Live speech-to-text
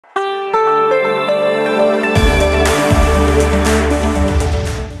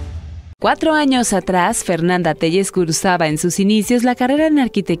4 años atrás, Fernanda Te cursaba en sus inicios la carrera en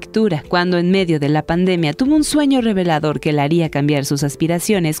arquitectura, cuando en medio de la pandemia tuvo un sueño revelador que le haría cambiar sus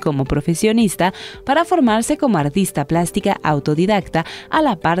aspiraciones como profesionista para formarse como artista plástica autodidacta a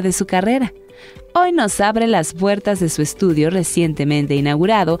la par de su carrera. Hoy nos abre las puertas de su estudio recientemente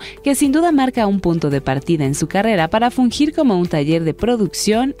inaugurado, que sin duda marca un punto de partida en su carrera para fungir como un taller de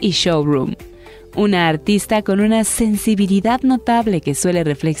producción y showroom. Una artista con una sensibilidad notable que suele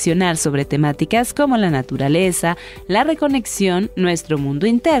reflexionar sobre temáticas como la naturaleza, la reconexión, nuestro mundo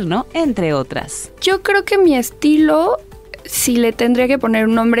interno, entre otras. Yo creo que mi estilo, si le tendría que poner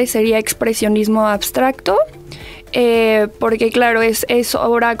un nombre, sería expresionismo abstracto. Porque claro, es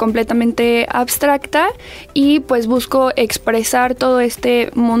obra completamente abstracta y pues busco expresar todo este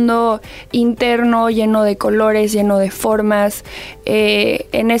mundo interno lleno de colores, lleno de formas,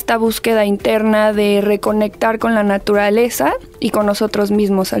 en esta búsqueda interna de reconectar con la naturaleza y con nosotros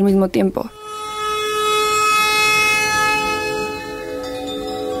mismos al mismo tiempo.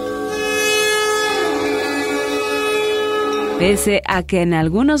 Pese a que en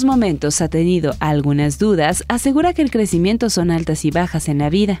algunos momentos ha tenido algunas dudas, asegura que el crecimiento son altas y bajas en la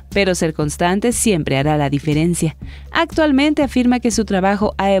vida, pero ser constante siempre hará la diferencia. Actualmente afirma que su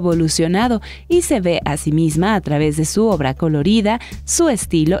trabajo ha evolucionado y se ve a sí misma a través de su obra colorida, su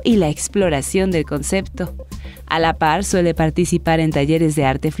estilo y la exploración del concepto. A la par, suele participar en talleres de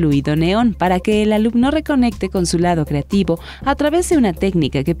arte fluido neón para que el alumno reconecte con su lado creativo a través de una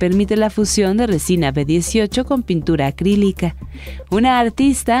técnica que permite la fusión de resina B18 con pintura acrílica. Una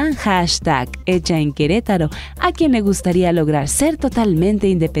artista #hecha en Querétaro, a quien le gustaría lograr ser totalmente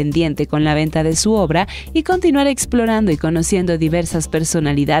independiente con la venta de su obra y continuar explorando y conociendo diversas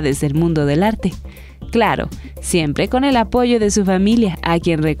personalidades del mundo del arte. Claro, siempre con el apoyo de su familia, a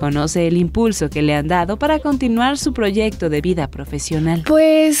quien reconoce el impulso que le han dado para continuar su proyecto de vida profesional.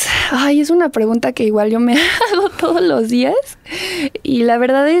 Pues, es una pregunta que igual yo me hago todos los días. Y la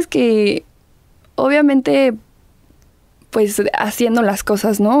verdad es que, obviamente, pues haciendo las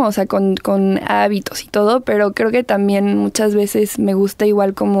cosas, ¿no? O sea, con hábitos y todo, pero creo que también muchas veces me gusta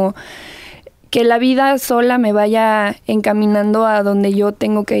igual como que la vida sola me vaya encaminando a donde yo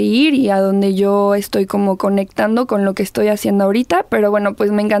tengo que ir y a donde yo estoy como conectando con lo que estoy haciendo ahorita. Pero bueno,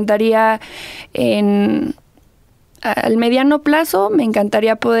 pues me encantaría al mediano plazo, me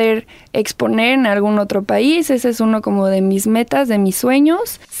encantaría poder exponer en algún otro país. Ese es uno como de mis metas, de mis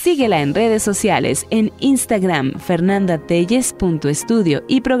sueños. Síguela en redes sociales, en Instagram, fernandatelles.estudio,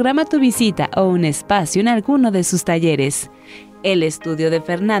 y programa tu visita o un espacio en alguno de sus talleres. El estudio de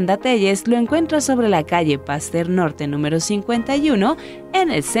Fernanda Te lo encuentras sobre la calle Pasteur Norte número 51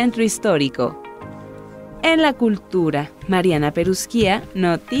 en el Centro Histórico. En la cultura, Mariana Perusquía,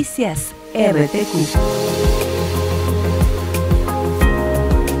 Noticias RTQ.